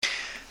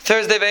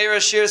Thursday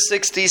Vayera Shir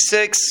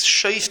 66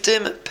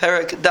 Shoftim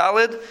Perek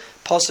Dalid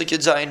Pasuk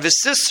Yud Zayin.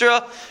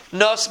 V'Sisra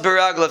Nas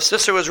Beraglav.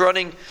 Sisra was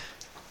running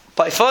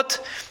by foot.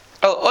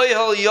 El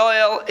Oyhel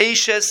Yoel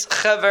Eishes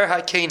Chever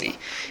Hakeni.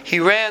 He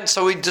ran.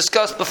 So we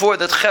discussed before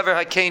that Chever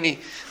Hakeni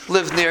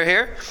lived near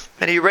here,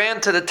 and he ran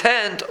to the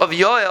tent of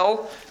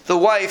Yoel, the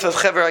wife of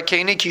Chever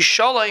Hakeni,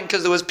 Kishalim,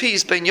 because there was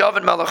peace between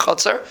Yavin Melech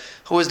Chatzar,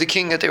 who was the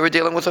king that they were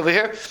dealing with over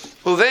here.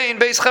 Uvein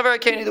Beis Chever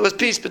Hakeni, there was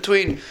peace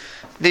between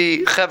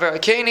the Chever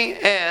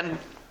Hakeni and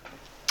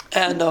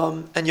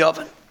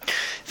Yavin.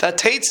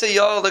 Vateitza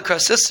Yoel the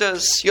Sisra,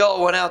 Yoel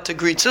went out to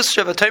greet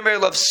Sisra. V'Taimer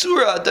love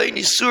Surah,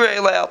 Daini Surah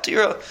Ela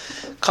Altira.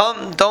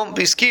 Come, don't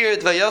be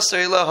scared.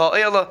 Vayasser Ela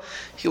Ha'ela.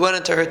 He went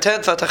into her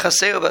tent.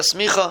 Vatachaseu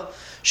Basmicha.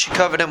 She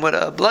covered him with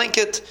a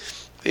blanket.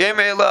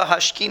 V'Yemer Ela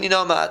Hashkini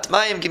no Ma'at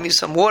Mayim. Give me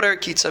some water.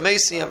 Kitza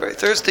Mesi, I'm very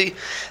thirsty.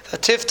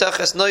 Vatiftach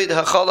Es Noid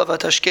Hachala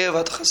Vatashkeu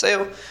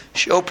Vatachaseu.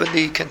 She opened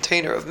the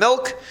container of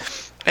milk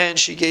and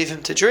she gave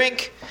him to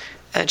drink.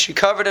 And she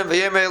covered him.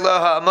 V'Yemer Ela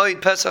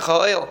Ha'amoid Pesach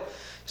Ha'el.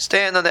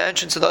 Stand on the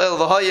entrance of the oil.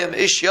 V'hayim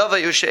ish yava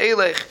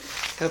yushe'elech.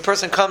 If a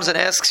person comes and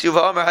asks you,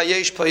 v'amar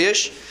hayesh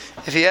payish,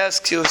 if he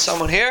asks you, is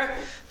someone here?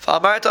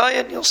 V'amar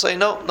ta'ayin, you'll say,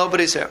 no,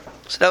 nobody's here.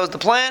 So that was the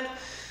plan.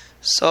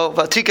 So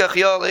v'tikach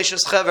Yoel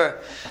eshes chever.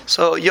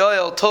 So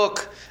Yoel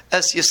took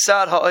es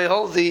yisad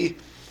ha'oil, the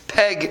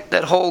peg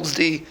that holds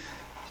the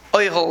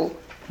oil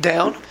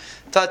down.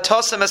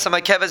 V'tasem es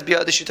ha'makeves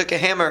biyad. She took a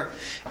hammer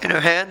in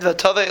her hand.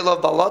 V'tave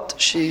elav balat.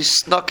 She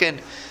snuck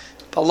in.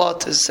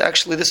 Balat is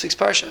actually this week's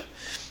parsha.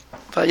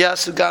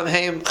 Vayasu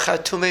gamheim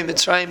chatume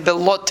mitzrayim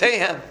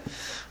belotehem.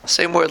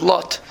 Same word,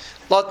 lot.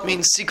 Lot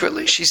means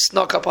secretly. She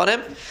snuck up on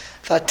him.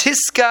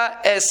 Vatiska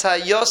es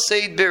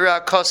hayoseid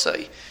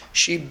birakosai.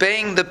 She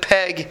banged the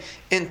peg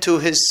into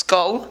his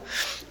skull.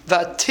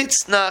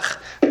 Vatitznach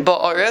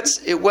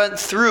ba'aretz. It went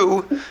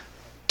through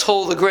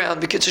till the ground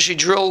because she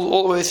drilled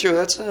all the way through.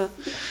 That's a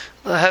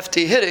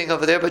hefty hitting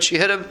over there, but she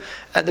hit him,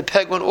 and the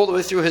peg went all the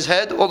way through his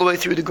head, all the way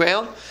through the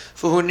ground.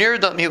 For who near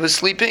them, he was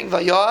sleeping.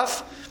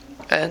 Vayaf.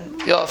 And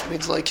Yaf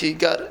means like he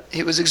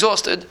was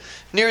exhausted.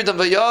 Near them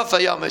Vayaf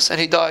Vayamis, and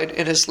he died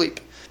in his sleep.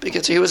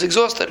 Because he was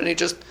exhausted and he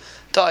just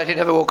died, he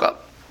never woke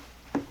up.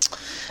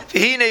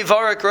 V'hine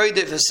Barak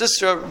Roidev, his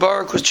sister,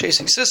 Barak was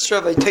chasing Sisra,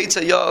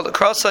 Vayteitza Yael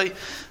Akrasai.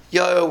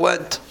 Yael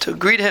went to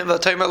greet him,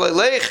 Vataymer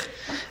Leilech,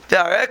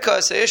 V'areka,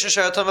 Se'esha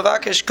Sharatam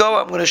Avakesh, go,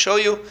 I'm going to show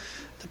you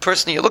the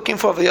person you're looking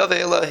for.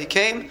 V'yavela, he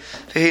came.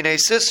 V'hine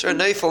Sisra,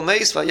 Neifel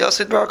Meis,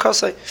 Vayasid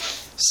Barakasai.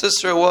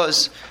 Sisra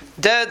was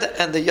dead,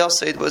 and the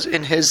Yasid was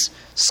in his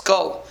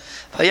skull.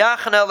 So the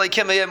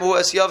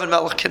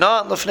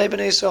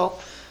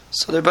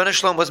Rebbeinu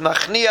Shalom was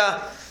Machnia,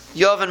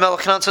 Yavin Melech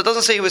Canaan. So it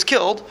doesn't say he was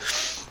killed,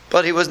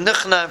 but he was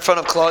Nichna in front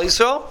of Klal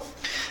Yisrael.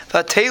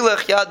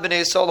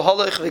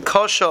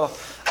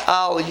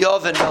 Al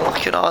Yavin Melech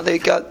Canaan. They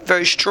got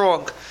very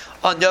strong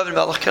on Yavin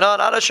Melech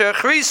Canaan.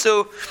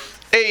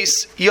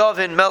 Ace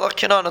Yavin Melech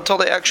Canaan, until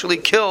they actually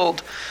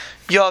killed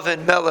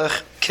Yavin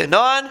Melech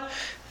Canaan.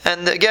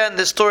 And again,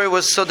 the story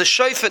was, so the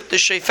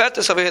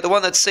Shefetis over here, the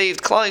one that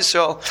saved Klal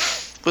Yisrael,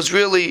 was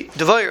really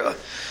Devaira.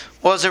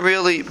 Wasn't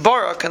really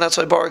Barak, and that's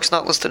why Barak's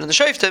not listed in the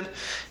Sheftim.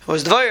 It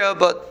was Devaira,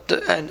 but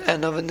and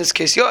in this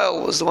case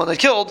Yoel was the one that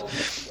killed.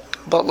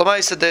 But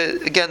Lamai said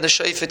that again the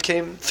Shefet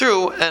came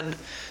through and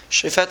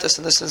Shefetis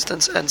in this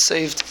instance and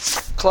saved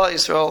Klal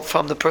Yisrael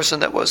from the person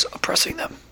that was oppressing them.